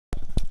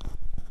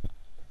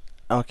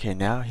Okay,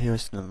 now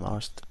here's the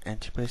most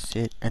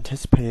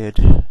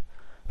anticipated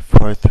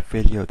fourth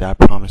video that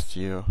I promised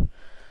you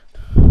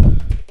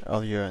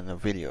earlier in the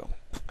video.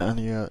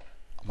 Earlier,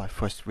 my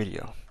first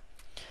video.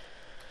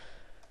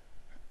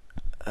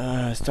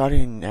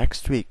 Starting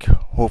next week,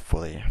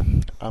 hopefully,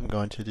 I'm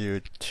going to do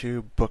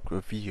 2 book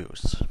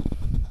reviews.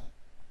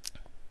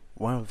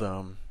 One of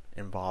them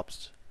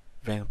involves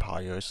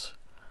vampires.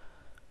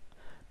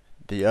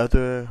 The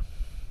other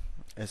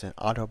is an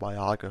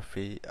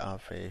autobiography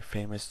of a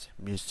famous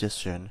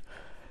musician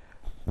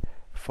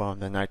from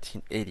the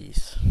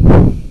 1980s.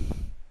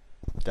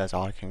 That's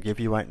all I can give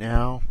you right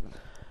now.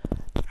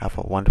 Have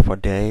a wonderful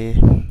day,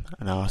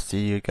 and I'll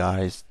see you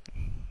guys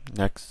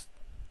next,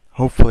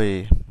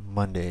 hopefully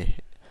Monday,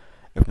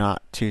 if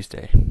not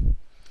Tuesday.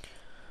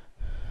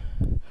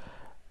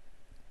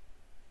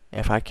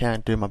 If I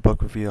can't do my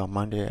book review on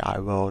Monday, I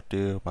will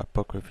do my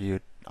book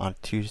review on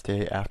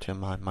Tuesday after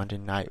my Monday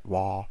Night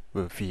Raw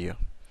review.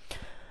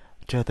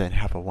 Till then,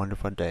 have a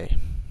wonderful day.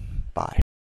 Bye.